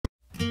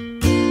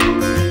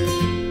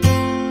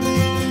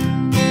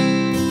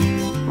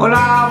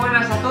Hola,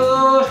 buenas a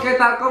todos, ¿qué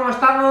tal? ¿Cómo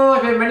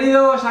estamos?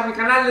 Bienvenidos a mi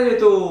canal de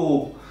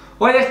YouTube.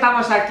 Hoy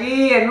estamos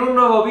aquí en un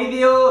nuevo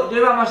vídeo y hoy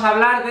vamos a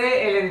hablar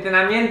del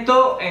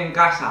entrenamiento en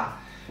casa.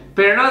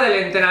 Pero no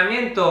del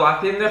entrenamiento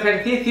haciendo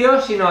ejercicio,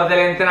 sino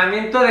del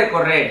entrenamiento de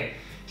correr.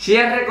 Si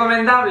es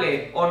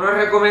recomendable o no es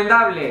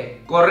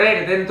recomendable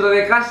correr dentro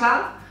de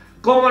casa,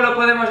 cómo lo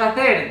podemos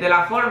hacer de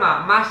la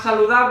forma más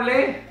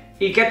saludable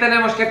y qué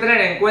tenemos que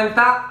tener en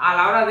cuenta a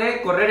la hora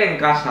de correr en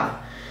casa.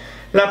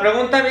 La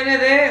pregunta viene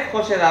de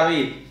José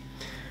David.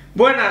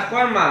 Buenas,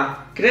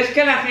 Juanma. ¿Crees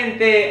que la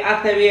gente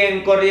hace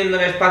bien corriendo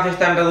en espacios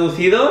tan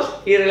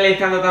reducidos y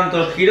realizando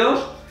tantos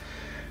giros?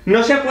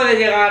 ¿No se puede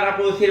llegar a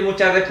producir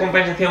mucha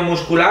descompensación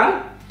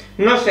muscular?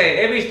 No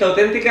sé, he visto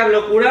auténticas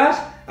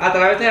locuras a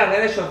través de las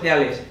redes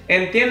sociales.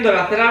 Entiendo el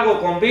hacer algo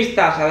con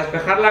vistas a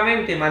despejar la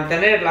mente y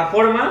mantener la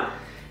forma,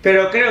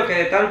 pero creo que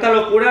de tanta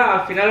locura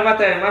al final va a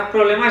traer más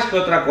problemas que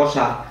otra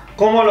cosa.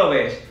 ¿Cómo lo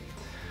ves?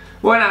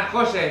 Buenas,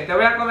 José, te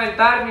voy a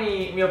comentar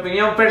mi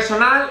opinión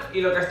personal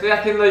y lo que estoy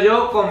haciendo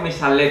yo con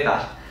mis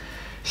atletas.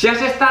 Si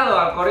has estado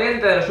al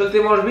corriente de los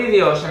últimos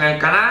vídeos en el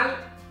canal,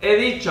 he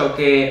dicho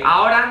que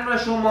ahora no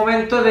es un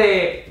momento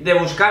de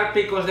buscar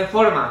picos de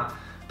forma.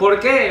 ¿Por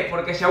qué?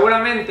 Porque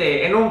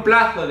seguramente en un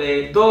plazo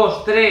de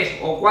 2, 3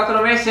 o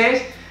 4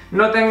 meses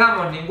no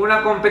tengamos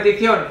ninguna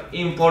competición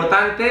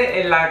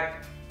importante en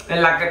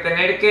la que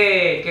tener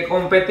que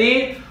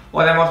competir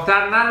o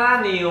demostrar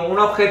nada, ni un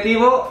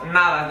objetivo,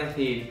 nada. Es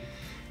decir,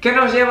 ¿qué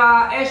nos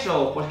lleva a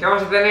eso? Pues que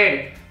vamos a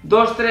tener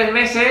 2-3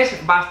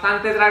 meses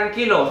bastante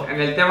tranquilos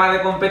en el tema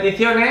de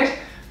competiciones,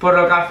 por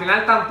lo que al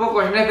final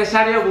tampoco es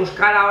necesario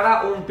buscar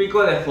ahora un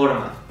pico de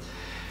forma.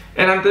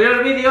 En el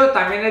anterior vídeo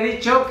también he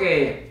dicho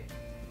que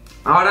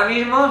ahora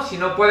mismo, si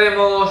no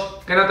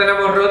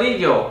tenemos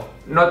rodillo,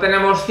 no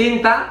tenemos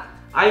cinta,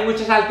 hay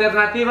muchas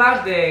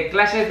alternativas de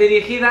clases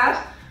dirigidas,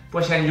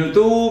 pues en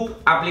YouTube,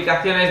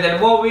 aplicaciones del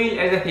móvil,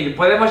 es decir,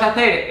 podemos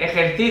hacer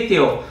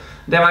ejercicio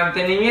de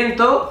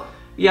mantenimiento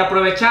y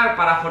aprovechar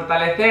para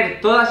fortalecer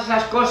todas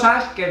esas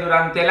cosas que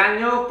durante el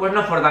año pues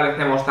no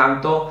fortalecemos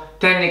tanto.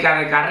 Técnica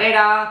de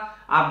carrera,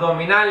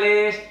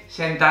 abdominales,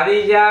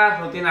 sentadillas,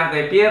 rutinas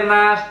de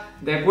piernas,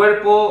 de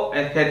cuerpo,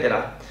 etc.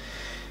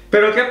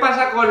 Pero ¿qué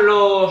pasa con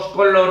los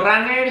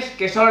runners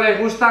que solo les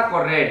gusta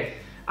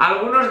correr?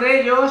 Algunos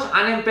de ellos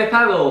han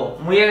empezado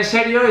muy en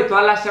serio y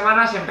todas las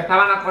semanas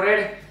empezaban a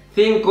correr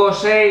 5,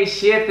 6,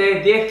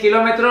 7, 10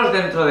 kilómetros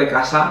dentro de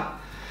casa.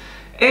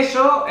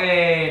 Eso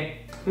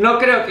no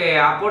creo que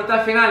aporte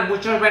al final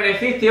muchos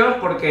beneficios,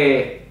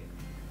 porque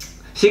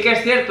sí que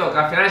es cierto que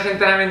al final es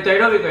entrenamiento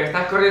aeróbico y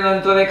estás corriendo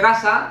dentro de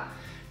casa,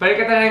 pero hay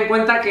que tener en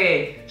cuenta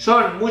que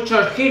son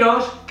muchos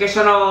giros, que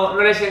eso no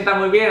le sienta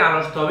muy bien a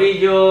los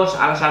tobillos,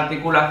 a las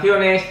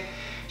articulaciones.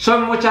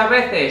 Son muchas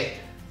veces,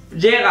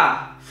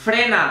 llega,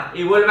 frena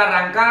y vuelve a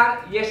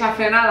arrancar, y esa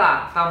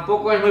frenada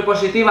tampoco es muy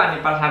positiva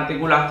ni para las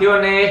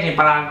articulaciones, ni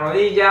para las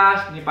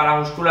rodillas, ni para la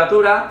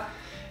musculatura.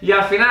 Y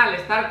al final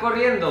estar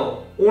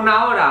corriendo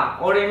una hora,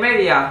 hora y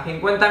media,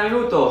 50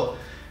 minutos,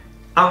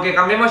 aunque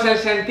cambiemos el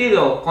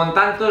sentido con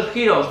tantos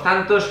giros,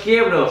 tantos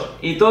quiebros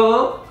y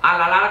todo, a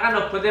la larga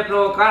nos puede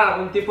provocar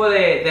algún tipo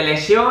de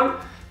lesión,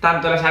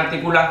 tanto en las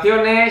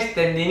articulaciones,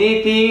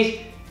 tendinitis,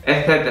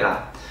 etc.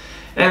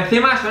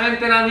 Encima son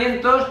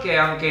entrenamientos que,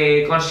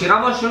 aunque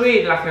consigamos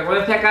subir la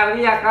frecuencia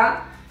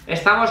cardíaca,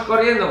 estamos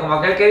corriendo, como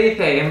aquel que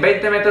dice, en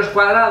 20 metros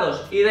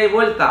cuadrados, ida y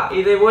vuelta,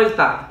 ida y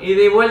vuelta,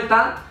 ida y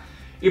vuelta,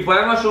 y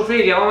podemos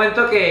sufrir. Llega un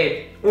momento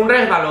que un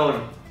resbalón,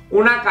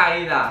 una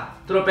caída,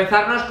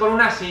 tropezarnos con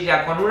una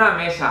silla, con una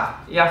mesa,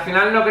 y al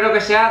final no creo que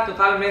sea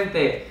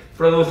totalmente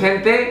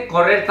producente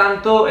correr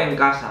tanto en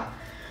casa.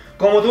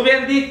 Como tú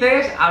bien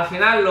dices, al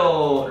final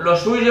lo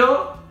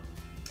suyo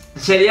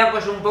sería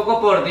pues un poco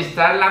por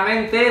distraer la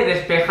mente,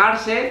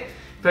 despejarse,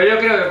 pero yo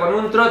creo que con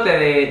un trote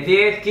de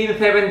 10,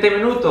 15, 20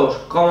 minutos,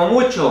 como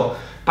mucho,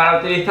 para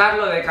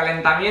utilizarlo de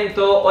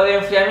calentamiento o de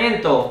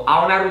enfriamiento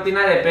a una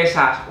rutina de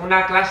pesas,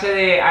 una clase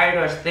de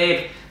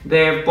aerostep,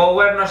 de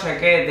power no sé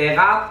qué, de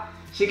gap,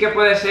 sí que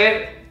puede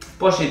ser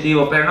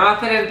positivo, pero no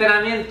hacer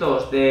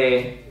entrenamientos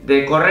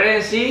de correr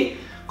en sí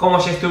como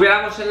si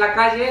estuviéramos en la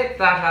calle,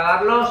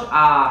 trasladarlos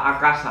a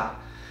casa.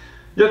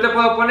 Yo te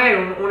puedo poner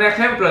un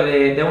ejemplo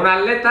de un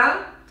atleta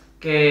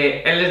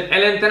que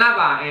él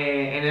entrenaba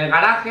en el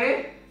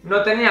garaje,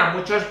 no tenía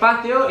mucho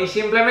espacio y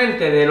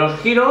simplemente de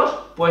los giros,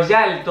 pues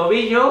ya el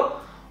tobillo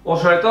o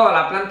sobre todo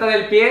la planta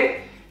del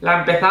pie la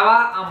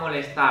empezaba a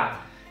molestar.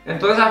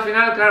 Entonces al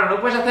final, claro, no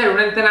puedes hacer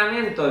un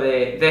entrenamiento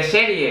de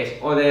series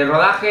o de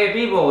rodaje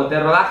vivo, de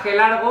rodaje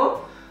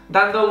largo,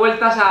 dando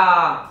vueltas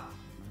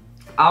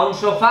a un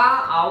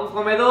sofá, a un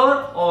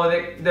comedor o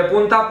de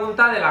punta a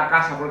punta de la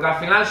casa, porque al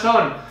final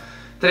son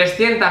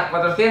 300,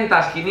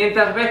 400,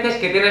 500 veces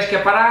que tienes que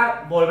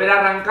parar, volver a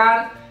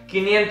arrancar,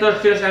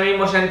 500 giros en el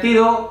mismo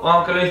sentido, o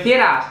aunque lo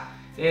hicieras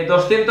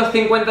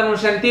 250 en un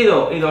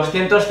sentido y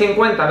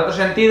 250 en otro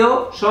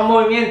sentido, son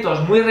movimientos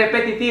muy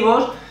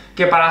repetitivos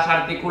que para las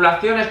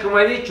articulaciones, como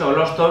he dicho,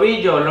 los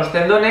tobillos, los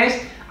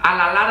tendones, a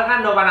la larga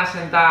no van a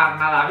sentar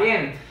nada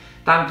bien.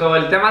 tanto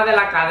el tema de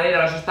la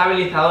cadera, los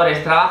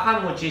estabilizadores,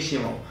 trabajan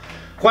muchísimo.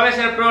 ¿Cuál es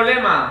el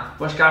problema?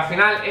 Pues que al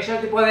final ese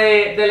tipo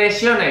de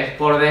lesiones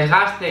por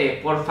desgaste,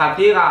 por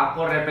fatiga,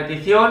 por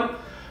repetición,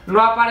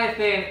 no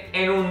aparecen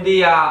en un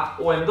día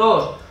o en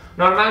dos.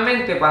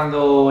 Normalmente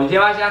cuando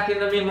llevas ya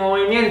haciendo el mismo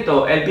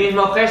movimiento, el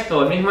mismo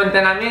gesto, el mismo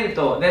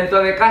entrenamiento dentro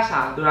de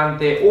casa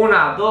durante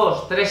 1,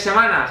 2, 3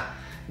 semanas,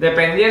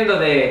 dependiendo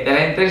de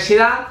la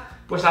intensidad,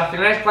 pues al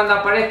final es cuando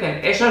aparecen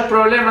esos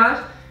problemas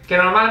que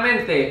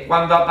normalmente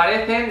cuando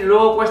aparecen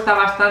luego cuesta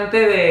bastante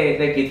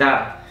de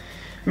quitar.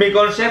 Mi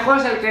consejo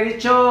es el que he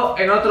dicho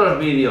en otros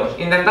vídeos: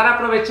 intentar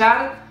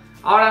aprovechar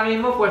ahora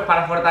mismo pues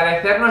para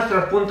fortalecer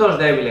nuestros puntos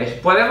débiles.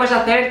 Podemos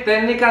hacer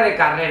técnica de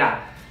carrera.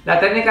 La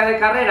técnica de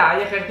carrera,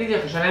 hay ejercicios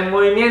que son en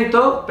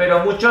movimiento, pero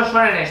muchos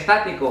son en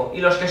estático,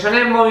 y los que son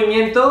en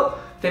movimiento,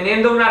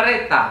 teniendo una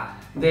recta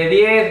de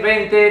 10,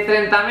 20,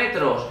 30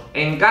 metros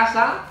en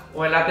casa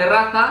o en la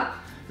terraza,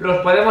 los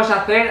podemos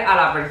hacer a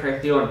la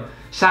perfección.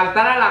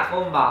 Saltar a la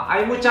comba,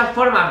 hay muchas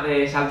formas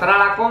de saltar a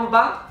la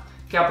comba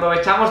que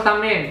aprovechamos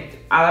también.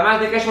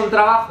 Además de que es un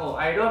trabajo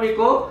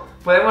aeróbico,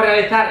 podemos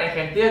realizar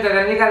ejercicios de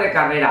técnica de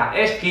carrera,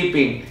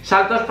 skipping,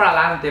 saltos para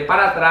adelante,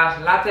 para atrás,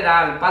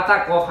 lateral,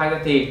 pata coja. Es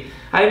decir,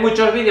 hay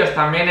muchos vídeos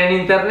también en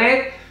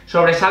internet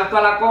sobre salto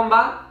a la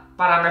comba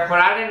para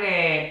mejorar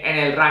en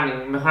el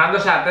running,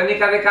 mejorándose la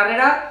técnica de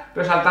carrera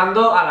pero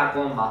saltando a la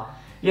comba.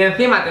 Y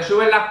encima te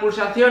suben las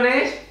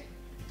pulsaciones,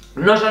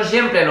 no son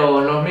siempre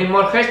los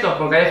mismos gestos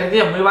porque hay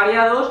ejercicios muy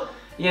variados,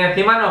 y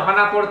encima nos van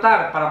a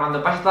aportar para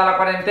cuando pase toda la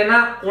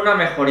cuarentena una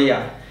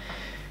mejoría.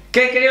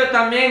 ¿Qué creo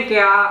también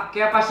que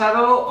ha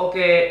pasado o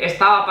que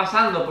estaba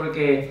pasando?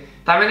 Porque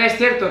también es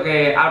cierto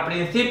que al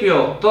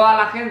principio toda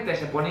la gente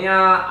se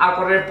ponía a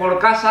correr por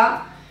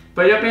casa,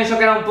 pero yo pienso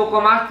que era un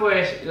poco más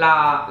pues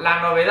la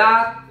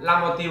novedad, la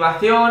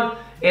motivación,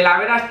 el a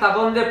ver hasta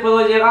dónde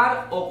puedo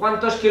llegar o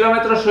cuántos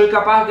kilómetros soy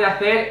capaz de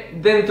hacer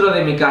dentro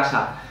de mi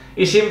casa.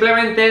 Y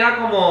simplemente era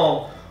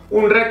como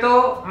un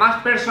reto más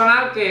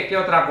personal que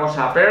otra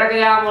cosa. Pero ahora que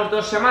llevamos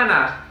 2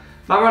 semanas,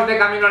 vamos de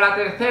camino a la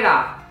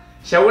tercera,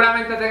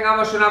 seguramente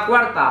tengamos una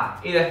cuarta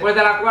y después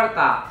de la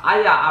cuarta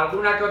haya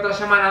alguna que otra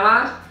semana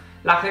más,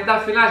 la gente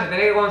al final se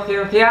tiene que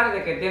concienciar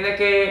de que tiene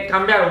que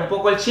cambiar un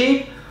poco el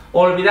chip,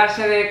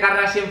 olvidarse de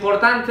carreras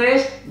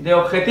importantes, de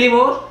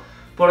objetivos,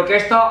 porque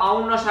esto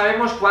aún no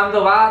sabemos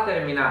cuándo va a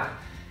terminar.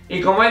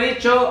 Y como he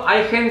dicho,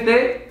 hay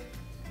gente,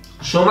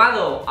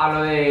 sumado a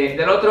lo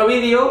del otro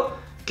vídeo,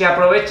 que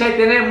aprovecha y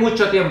tiene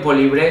mucho tiempo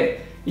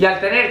libre. Y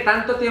al tener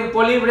tanto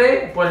tiempo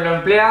libre, pues lo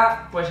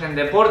emplea pues en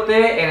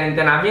deporte, en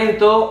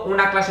entrenamiento,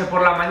 una clase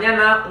por la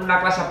mañana, una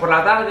clase por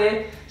la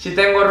tarde, si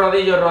tengo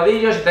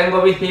rodillo, si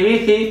tengo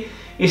bici,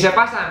 y se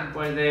pasan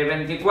pues de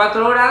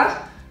 24 horas,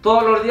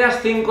 todos los días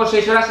 5 o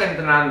 6 horas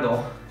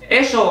entrenando.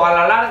 Eso a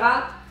la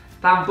larga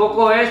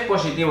tampoco es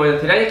positivo, es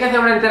decir, hay que hacer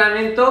un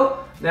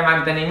entrenamiento de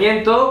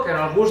mantenimiento que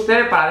nos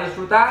guste para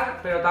disfrutar,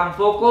 pero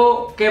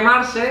tampoco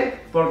quemarse,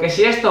 porque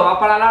si esto va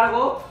para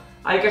largo,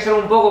 hay que ser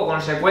un poco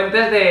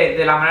consecuentes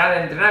de la manera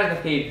de entrenar. Es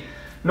decir,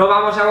 no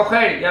vamos a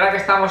coger y ahora que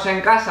estamos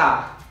en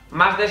casa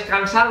más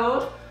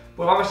descansados,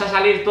 pues vamos a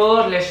salir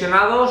todos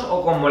lesionados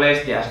o con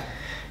molestias.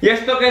 Y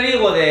esto que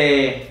digo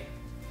de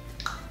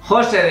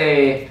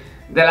José,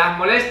 de las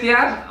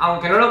molestias,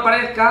 aunque no lo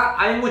parezca,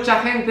 hay mucha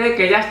gente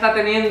que ya está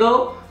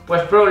teniendo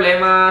pues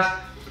problemas,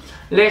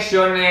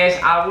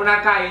 lesiones,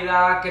 alguna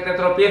caída, que te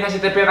tropiezas y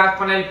te pegas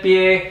con el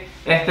pie,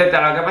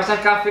 etcétera. Lo que pasa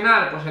es que al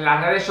final, pues en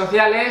las redes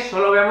sociales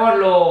solo vemos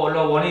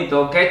lo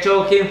bonito, que he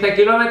hecho 15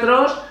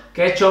 kilómetros,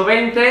 que he hecho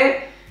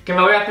 20, que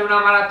me voy a hacer una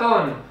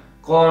maratón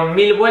con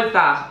 1000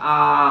 vueltas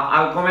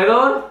al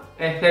comedor,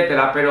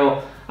 etcétera.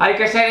 Pero hay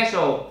que ser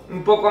eso,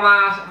 un poco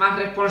más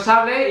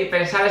responsable y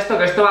pensar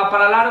que esto va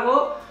para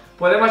largo.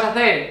 Podemos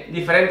hacer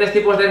diferentes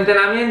tipos de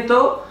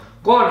entrenamiento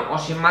con o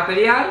sin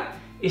material.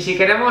 Y si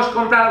queremos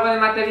comprar algo de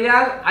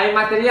material, hay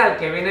material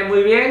que viene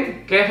muy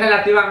bien, que es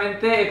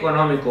relativamente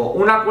económico.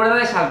 Una cuerda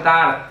de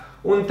saltar,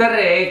 un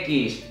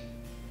TRX,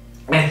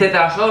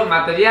 etcétera. Son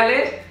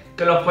materiales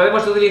que los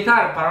podemos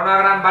utilizar para una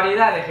gran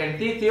variedad de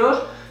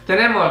ejercicios.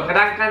 Tenemos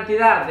gran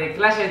cantidad de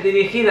clases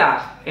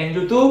dirigidas en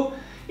YouTube,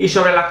 y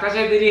sobre las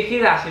clases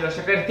dirigidas y los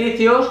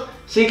ejercicios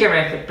sí que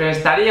me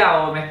prestaría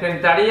o me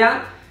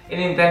centraría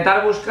en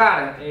intentar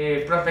buscar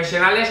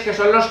profesionales que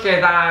son los que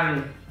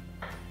dan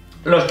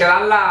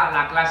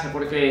la clase,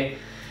 porque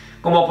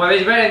como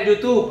podéis ver en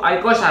YouTube hay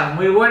cosas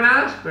muy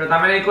buenas, pero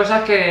también hay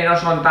cosas que no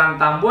son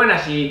tan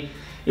buenas. Y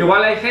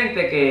igual hay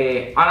gente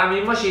que ahora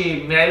mismo,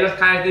 si miráis los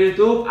canales de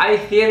YouTube, hay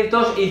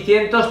cientos y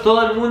cientos,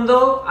 todo el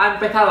mundo ha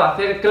empezado a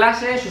hacer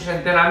clases, sus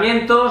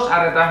entrenamientos,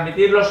 a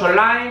retransmitirlos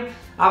online,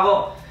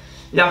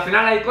 y al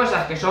final hay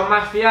cosas que son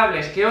más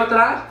fiables que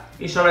otras,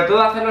 y sobre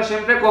todo hacerlo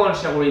siempre con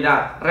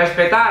seguridad,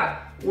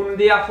 respetar un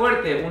día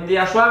fuerte, un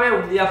día suave,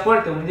 un día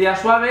fuerte, un día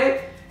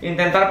suave.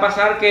 Intentar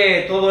pasar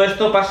que todo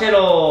esto pase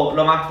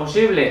lo más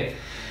posible.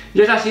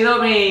 Y esa ha sido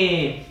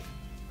mi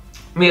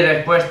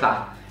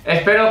respuesta.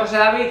 Espero, José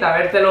David,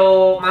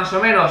 habértelo más o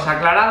menos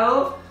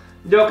aclarado.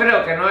 Yo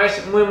creo que no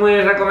es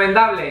muy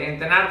recomendable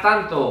entrenar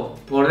tanto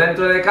por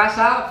dentro de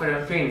casa, pero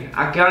en fin,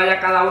 aquí ahora ya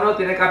cada uno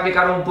tiene que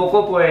aplicar un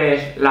poco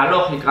pues la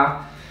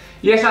lógica.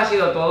 Y eso ha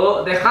sido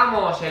todo.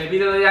 Dejamos el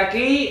vídeo de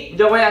aquí.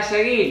 Yo voy a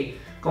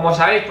seguir, como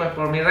sabéis, pues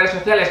por mis redes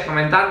sociales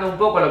comentando un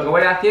poco lo que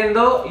voy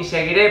haciendo y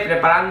seguiré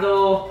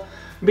preparando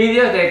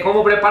vídeos de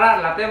cómo preparar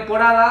la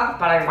temporada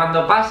para que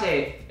cuando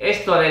pase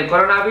esto del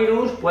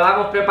coronavirus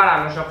podamos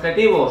preparar los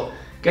objetivos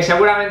que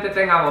seguramente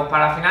tengamos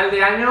para final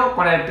de año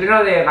con el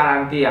pleno de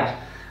garantías.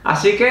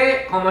 Así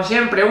que, como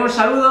siempre, un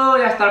saludo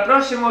y hasta el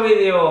próximo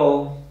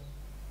vídeo.